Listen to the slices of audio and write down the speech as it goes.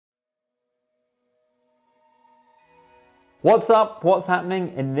What's up? What's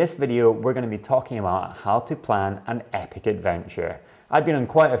happening? In this video, we're going to be talking about how to plan an epic adventure. I've been on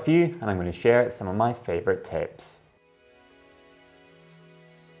quite a few and I'm going to share some of my favorite tips.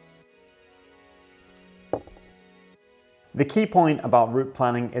 The key point about route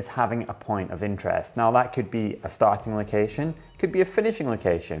planning is having a point of interest. Now that could be a starting location, could be a finishing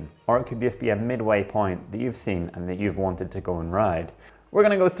location, or it could just be a midway point that you've seen and that you've wanted to go and ride. We're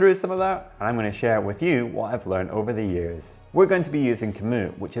going to go through some of that and I'm going to share with you what I've learned over the years. We're going to be using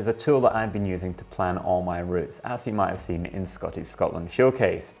Komoot, which is a tool that I've been using to plan all my routes, as you might have seen in Scotty's Scotland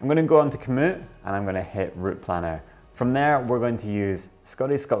showcase. I'm going to go onto Komoot and I'm going to hit Route Planner. From there, we're going to use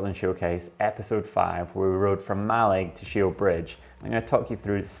Scotty's Scotland Showcase, episode 5, where we rode from Mallaig to Shield Bridge. I'm going to talk you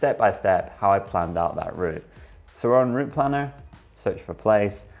through step by step how I planned out that route. So we're on Route Planner, search for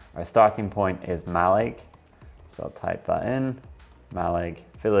place. Our starting point is Mallaig, so I'll type that in. Mallaig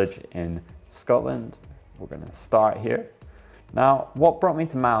village in Scotland. We're going to start here. Now, what brought me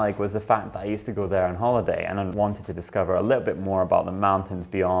to Mallaig was the fact that I used to go there on holiday and I wanted to discover a little bit more about the mountains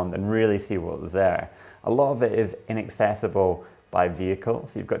beyond and really see what was there. A lot of it is inaccessible by vehicle,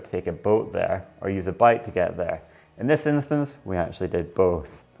 so you've got to take a boat there or use a bike to get there. In this instance, we actually did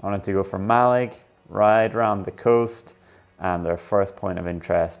both. I wanted to go from Mallaig, ride around the coast, and their first point of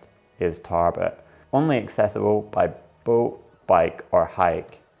interest is Tarbert. Only accessible by boat, bike, or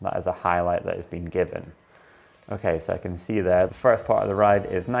hike. That is a highlight that has been given. Okay, so I can see there, the first part of the ride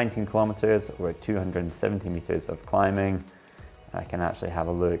is 19 kilometers or 270 meters of climbing. I can actually have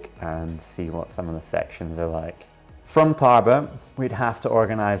a look and see what some of the sections are like. From Tarbert, we'd have to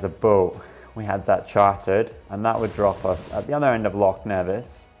organize a boat. We had that chartered and that would drop us at the other end of Loch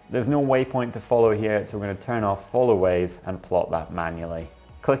Nevis. There's no waypoint to follow here, so we're going to turn off follow ways and plot that manually.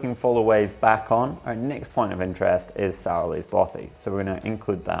 Clicking follow ways back on, our next point of interest is Sourley's Bothy. So we're going to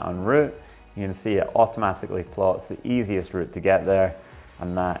include that on route. You can see it automatically plots the easiest route to get there,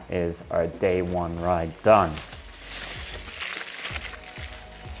 and that is our day 1 ride done.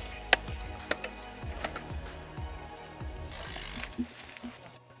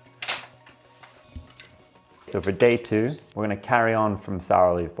 So for day 2, we're going to carry on from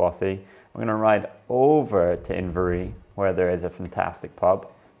Sourley's Bothy. We're going to ride over to Inverie, where there is a fantastic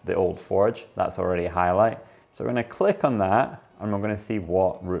pub, the Old Forge. That's already a highlight. So we're going to click on that and we're going to see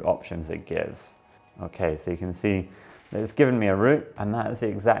what route options it gives. Okay, so you can see that it's given me a route, and that is the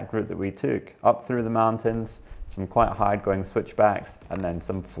exact route that we took. Up through the mountains, some quite hard going switchbacks, and then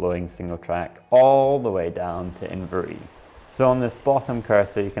some flowing single track all the way down to Inverie. So on this bottom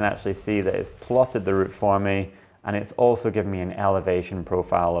cursor, you can actually see that it's plotted the route for me, and it's also given me an elevation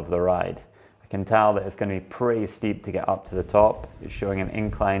profile of the ride. I can tell that it's going to be pretty steep to get up to the top. It's showing an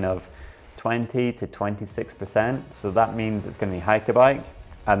incline of 20 to 26%, so that means it's going to be hike-a-bike.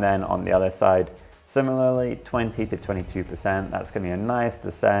 And then on the other side, similarly, 20 to 22%, that's going to be a nice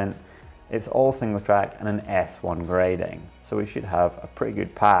descent. It's all single track and an S1 grading, so we should have a pretty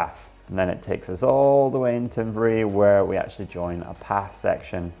good path. And then it takes us all the way into Inverie, where we actually join a path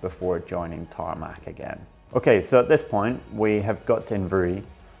section before joining tarmac again. Okay, so at this point, we have got to Inverie.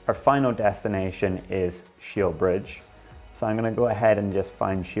 Our final destination is Shield Bridge. So I'm going to go ahead and just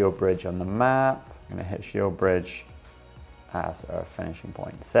find Shield Bridge on the map. I'm going to hit Shield Bridge as our finishing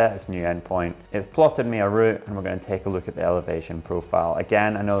point. Set its new endpoint. It's plotted me a route, and we're going to take a look at the elevation profile.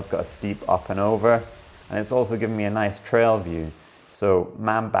 Again, I know it's got a steep up and over, and it's also given me a nice trail view. So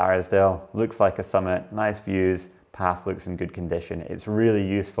Man Barrisdale looks like a summit, nice views, path looks in good condition. It's really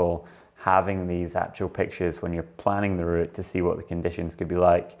useful having these actual pictures when you're planning the route to see what the conditions could be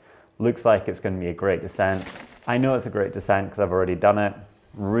like. Looks like it's going to be a great descent. I know it's a great descent because I've already done it.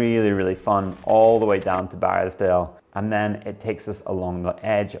 Really, really fun all the way down to Barrisdale, and then it takes us along the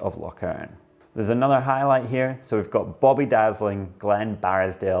edge of Loch Earn. There's another highlight here. So we've got Bobby Dazzling Glen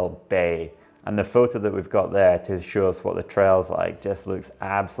Barrisdale Bay, and the photo that we've got there to show us what the trail's like just looks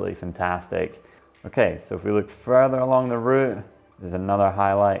absolutely fantastic. Okay, so if we look further along the route, there's another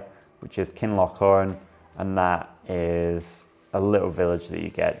highlight, which is Kinlochhorn, and that is a little village that you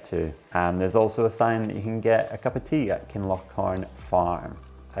get to. And there's also a sign that you can get a cup of tea at Kinlochhorn Farm.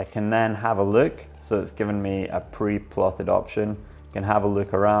 I can then have a look, so it's given me a pre-plotted option. You can have a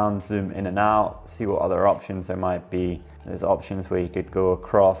look around, zoom in and out, see what other options there might be. There's options where you could go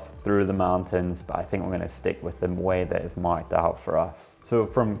across through the mountains, but I think we're going to stick with the way that is marked out for us. So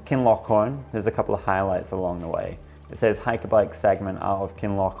from Kinlochhorn, there's a couple of highlights along the way. It says hike-a-bike segment out of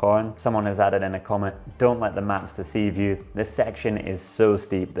Kinlochhorn. Someone has added in a comment, don't let the maps deceive you. This section is so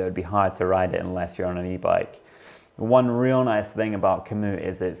steep that it would be hard to ride it unless you're on an e-bike. The one real nice thing about Komoot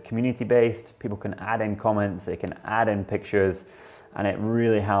is it's community based. People can add in comments, they can add in pictures, and it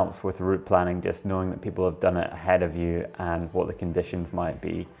really helps with route planning, just knowing that people have done it ahead of you and what the conditions might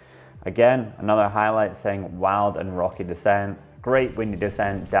be. Again, another highlight saying wild and rocky descent, great windy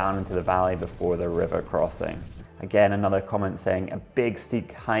descent down into the valley before the river crossing. Again, another comment saying a big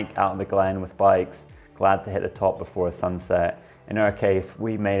steep hike out of the glen with bikes, glad to hit the top before sunset. In our case,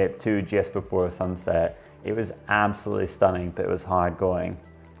 we made it to just before sunset. It was absolutely stunning, but it was hard going.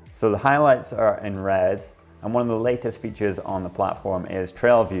 So the highlights are in red, and one of the latest features on the platform is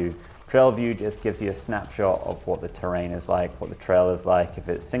Trail View. Trail View just gives you a snapshot of what the terrain is like, what the trail is like, if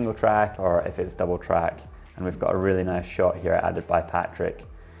it's single track or if it's double track. And we've got a really nice shot here added by Patrick.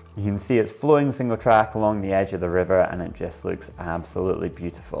 You can see it's flowing single track along the edge of the river, and it just looks absolutely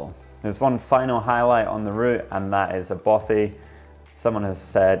beautiful. There's one final highlight on the route, and that is a bothy. Someone has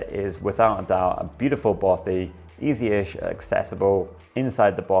said is without a doubt a beautiful bothy, easy-ish accessible.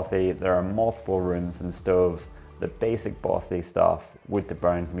 Inside the bothy there are multiple rooms and stoves. The basic bothy stuff, wood to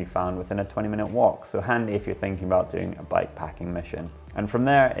burn, can be found within a 20-minute walk, so handy if you're thinking about doing a bike packing mission. And from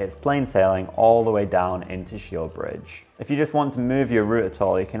there it's plain sailing all the way down into Shield Bridge. If you just want to move your route at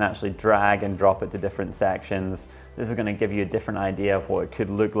all, you can actually drag and drop it to different sections. This is going to give you a different idea of what it could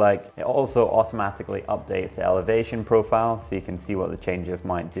look like. It also automatically updates the elevation profile, so you can see what the changes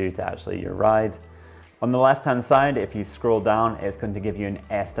might do to actually your ride. On the left hand side, if you scroll down, it's going to give you an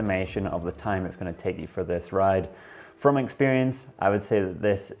estimation of the time it's going to take you for this ride. From experience, I would say that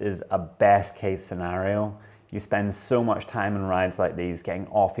this is a best case scenario. You spend so much time on rides like these, getting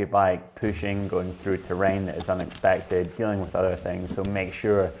off your bike, pushing, going through terrain that is unexpected, dealing with other things, so make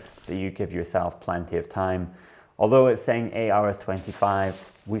sure that you give yourself plenty of time. Although it's saying 8 hours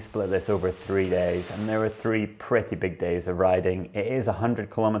 25, we split this over 3 days, and there were 3 pretty big days of riding. It is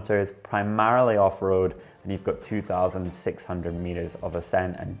 100 kilometers, primarily off-road, and you've got 2,600 meters of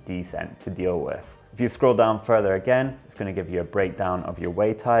ascent and descent to deal with. If you scroll down further again, it's going to give you a breakdown of your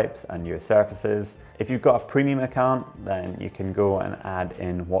way types and your surfaces. If you've got a premium account, then you can go and add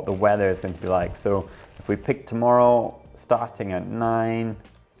in what the weather is going to be like. So if we pick tomorrow, starting at 9,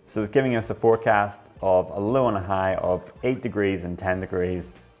 so it's giving us a forecast of a low and a high of 8 degrees and 10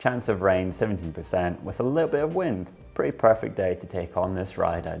 degrees, chance of rain 17% with a little bit of wind. Pretty perfect day to take on this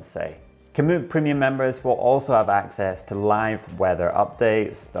ride, I'd say. Komoot Premium members will also have access to live weather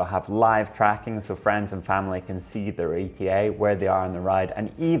updates. They'll have live tracking so friends and family can see their ETA, where they are on the ride,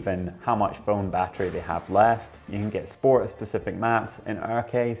 and even how much phone battery they have left. You can get sport specific maps. In our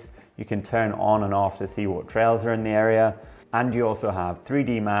case, you can turn on and off to see what trails are in the area. And you also have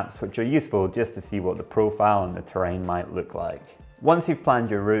 3D maps, which are useful just to see what the profile and the terrain might look like. Once you've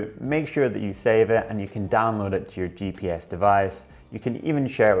planned your route, make sure that you save it and you can download it to your GPS device. You can even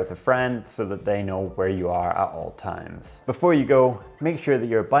share it with a friend so that they know where you are at all times. Before you go, make sure that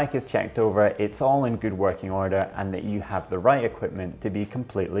your bike is checked over, it's all in good working order, and that you have the right equipment to be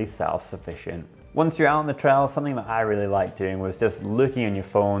completely self-sufficient. Once you're out on the trail, something that I really liked doing was just looking on your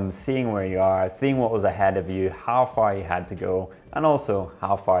phone, seeing where you are, seeing what was ahead of you, how far you had to go, and also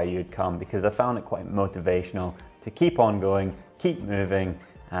how far you'd come, because I found it quite motivational to keep on going, keep moving,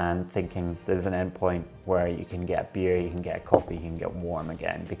 and thinking there's an end point where you can get beer, you can get coffee, you can get warm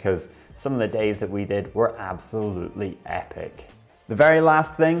again, because some of the days that we did were absolutely epic. The very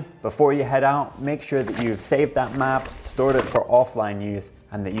last thing before you head out, make sure that you've saved that map, stored it for offline use,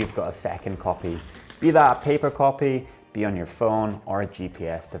 and that you've got a second copy. Be that a paper copy, be on your phone or a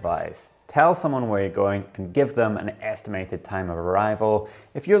GPS device. Tell someone where you're going and give them an estimated time of arrival.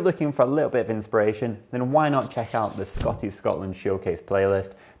 If you're looking for a little bit of inspiration, then why not check out the Scottys Scotland Showcase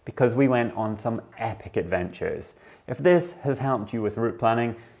playlist, because we went on some epic adventures. If this has helped you with route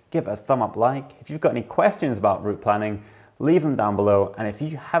planning, give it a thumb up like. If you've got any questions about route planning, leave them down below, and if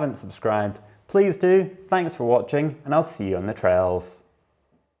you haven't subscribed, please do. Thanks for watching, and I'll see you on the trails.